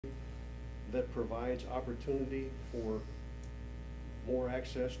that provides opportunity for more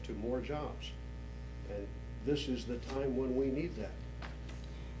access to more jobs. And this is the time when we need that.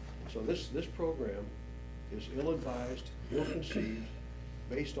 So this program is ill-advised, ill-conceived,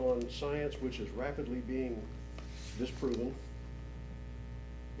 based on science which is rapidly being disproven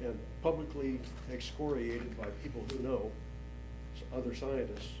and publicly excoriated by people who know, other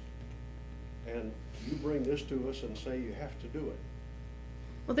scientists. And you bring this to us and say you have to do it.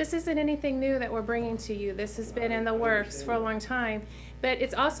 Well, this isn't anything new that we're bringing to you. This has been in the works for a long time. But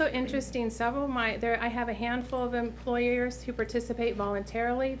it's also interesting, I have a handful of employers who participate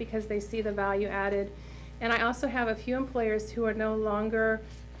voluntarily because they see the value added. And I also have a few employers who are no longer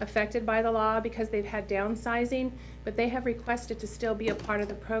affected by the law because they've had downsizing, but they have requested to still be a part of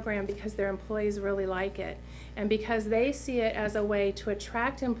the program because their employees really like it. And because they see it as a way to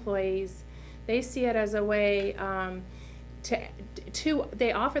attract employees, they see it as a way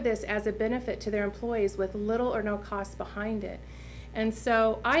they offer this as a benefit to their employees with little or no cost behind it. And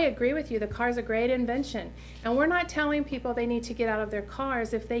so I agree with you, the car's a great invention. And we're not telling people they need to get out of their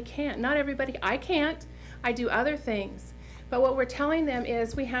cars if they can't. Not everybody, I can't, I do other things. But what we're telling them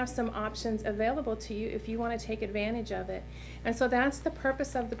is we have some options available to you if you want to take advantage of it. And so that's the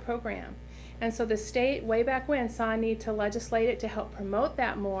purpose of the program. And so the state, way back when, saw a need to legislate it to help promote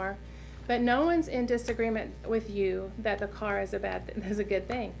that more. But no one's in disagreement with you that the car is a good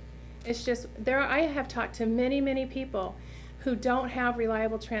thing. It's just, I have talked to many, many people who don't have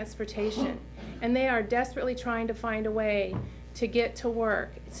reliable transportation, and they are desperately trying to find a way to get to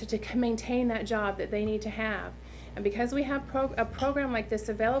work, to maintain that job that they need to have. And because we have a program like this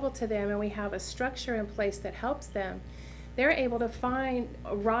available to them and we have a structure in place that helps them, they're able to find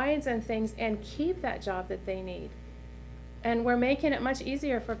rides and things and keep that job that they need. And we're making it much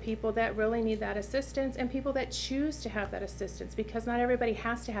easier for people that really need that assistance and people that choose to have that assistance, because not everybody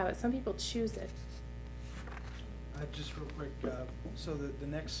has to have it. Some people choose it. Just real quick, so the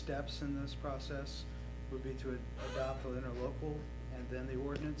next steps in this process would be to adopt the interlocal and then the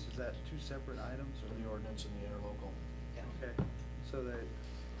ordinance. Is that two separate items? Or the ordinance and the interlocal. Yeah. Okay.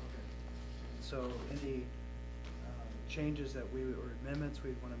 So any changes that or amendments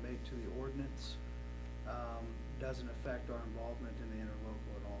we'd want to make to the ordinance doesn't affect our involvement in the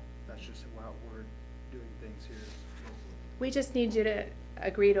interlocal at all. That's just how we're doing things here. We just need you to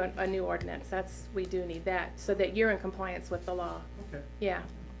agree to a new ordinance. We do need that so that you're in compliance with the law. Okay. Yeah.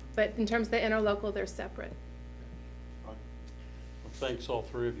 But in terms of the interlocal, they're separate. Well, thanks all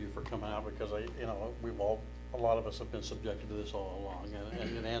three of you for coming out, because a lot of us have been subjected to this all along,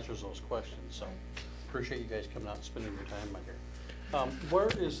 and it answers those questions. So appreciate you guys coming out and spending your time out here. Where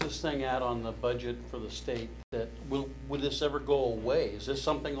is this thing at on the budget for the state? Would this ever go away? Is this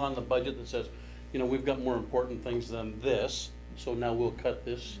something on the budget that says, we've got more important things than this, so now we'll cut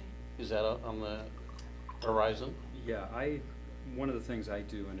this? Is that on the horizon? Yeah, one of the things I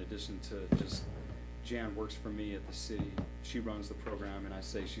do, in addition to just Jan works for me at the city, she runs the program, and I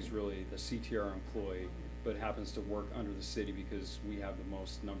say she's really the CTR employee, but happens to work under the city because we have the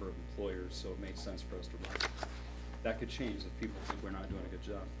most number of employers, so it makes sense for us to run. That could change if people think we're not doing a good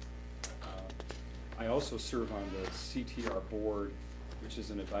job. I also serve on the CTR board, which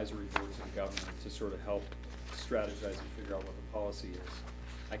is an advisory board to the government to sort of help strategize and figure out what the policy is.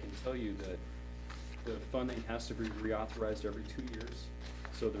 I can tell you that the funding has to be reauthorized every 2 years.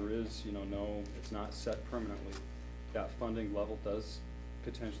 So there is, it's not set permanently. That funding level does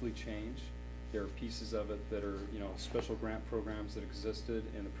potentially change. There are pieces of it that are, special grant programs that existed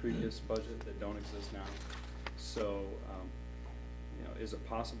in the previous budget that don't exist now. So, is it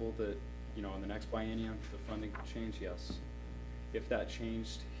possible that, in the next biennium, the funding could change? Yes. If that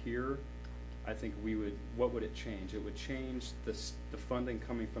changed here, I think what would it change? It would change the funding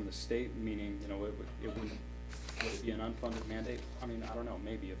coming from the state, meaning, would it be an unfunded mandate? I mean, I don't know,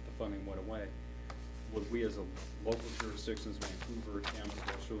 maybe if the funding went away. Would we as a local jurisdictions, Vancouver, Kamloops,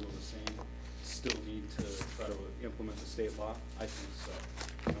 Washougal, the same, still need to try to implement the state law? I think so,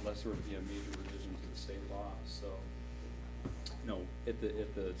 unless there would be a major revision to the state law. So, at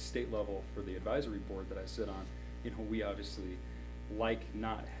the state level for the advisory board that I sit on, we obviously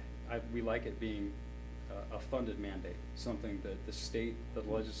we like it being a funded mandate, something that the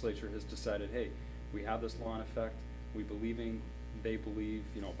legislature has decided, hey, we have this law in effect, they believe,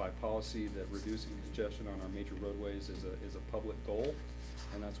 by policy that reducing congestion on our major roadways is a public goal,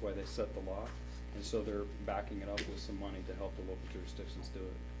 and that's why they set the law. And so they're backing it up with some money to help the local jurisdictions do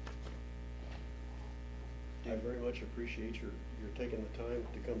it. I very much appreciate your taking the time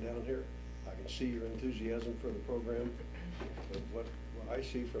to come down here. I can see your enthusiasm for the program, but what I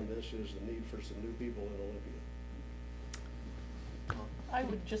see from this is the need for some new people in Olympia. I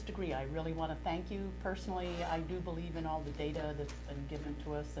would just agree. I really want to thank you personally. I do believe in all the data that's been given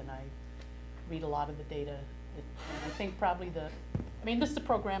to us, and I read a lot of the data. And I think probably this is a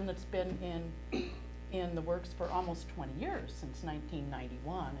program that's been in the works for almost 20 years, since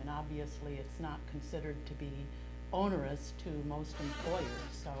 1991, and obviously it's not considered to be onerous to most employers.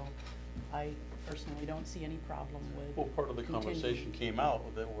 So I personally don't see any problem with Well, part of the continuing. conversation came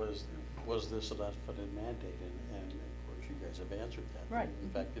out that was this a funded mandate, and of course you guys have answered that. Right. In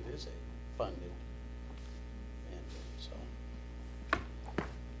fact, it is a funded mandate, so.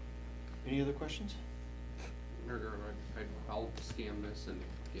 Any other questions? I'll scan this and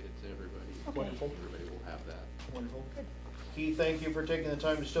get it to everybody. Okay. Wonderful. Everybody will have that. Wonderful. Good. Keith, thank you for taking the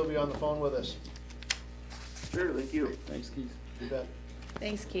time to still be on the phone with us. Sure, thank you. Thanks, Keith. You bet.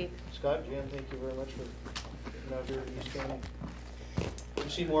 Thanks, Keith. Scott, Jan, thank you very much for getting out here to East County. You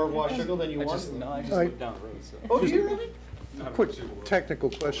see more of Washougal than you I want? just live down the road, so. Oh, do you really? Not Quick super well. technical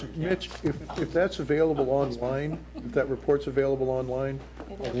question. Mitch, if that's available online, if that report's available online,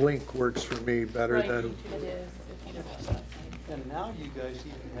 a link works for me better Right, than, it is, if you don't have that site. And now you guys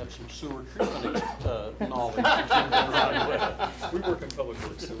even have some sewer treatment knowledge. that you can run with. We work in public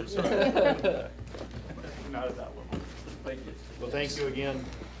works, so we're sorry. Not at that level. Thank you. Well, thank you again.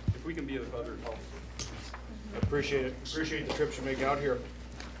 If we can be of other help. I appreciate it. Appreciate the trips you make out here.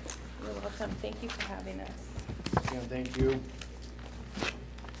 You're welcome. Thank you for having us. Again, thank you.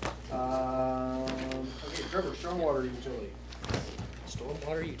 Okay, Trevor, stormwater utility.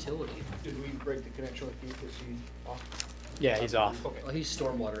 Stormwater utility. Did we break the connection with Keith? Is he off? Yeah, he's off. Okay. Well, he's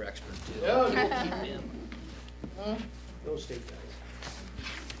stormwater expert too. Yeah. Keep him. Those state guys.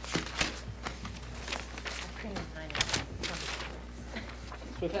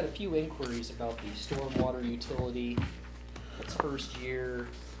 So we've had a few inquiries about the stormwater utility, its first year,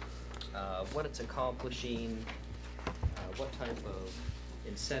 what it's accomplishing, what type of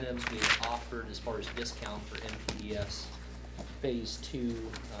incentives we've offered as far as discount for NPDS Phase 2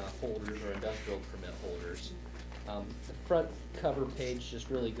 holders or industrial permit holders. The front cover page just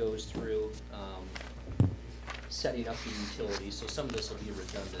really goes through setting up the utility, so some of this will be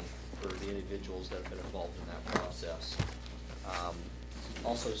redundant for the individuals that have been involved in that process.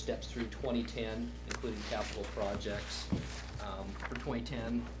 Also steps through 2010, including capital projects. For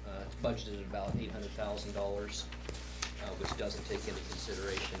 2010, it's budgeted at about $800,000, which doesn't take into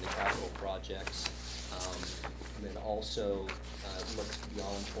consideration the capital projects. And then also looks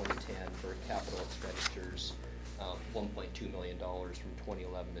beyond 2010 for capital expenditures, $1.2 million from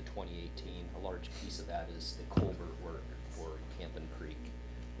 2011 to 2018. A large piece of that is the culvert work for Campen Creek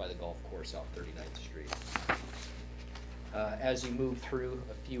by the golf course off 39th Street. As you move through,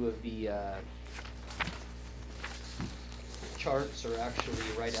 a few of the charts are actually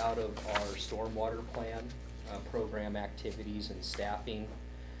right out of our stormwater plan, program activities and staffing.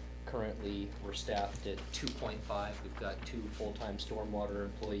 Currently, we're staffed at 2.5. We've got 2 full-time stormwater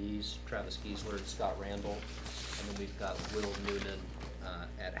employees, Travis Giesler and Scott Randall. And then we've got Will Noonan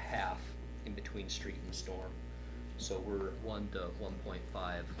at half in between street and storm. So we're 1 to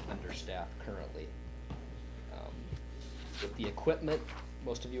 1.5 understaffed currently. With the equipment,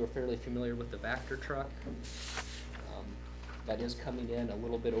 most of you are fairly familiar with the Vector truck. That is coming in a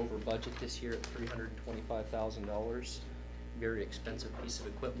little bit over budget this year at $325,000. Very expensive piece of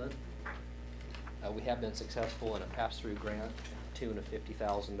equipment. We have been successful in a pass-through grant to the tune of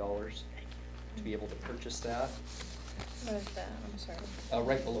 $50,000 to be able to purchase that. What is that? I'm sorry.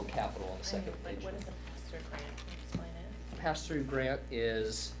 Right below capital on the second Like, page. what is a pass-through grant? Can you explain it? Pass-through grant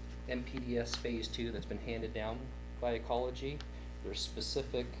is NPDS Phase 2 that's been handed down by Ecology. There's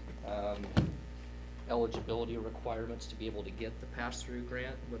specific eligibility requirements to be able to get the pass-through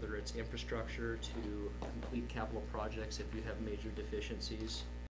grant, whether it's infrastructure to complete capital projects if you have major deficiencies,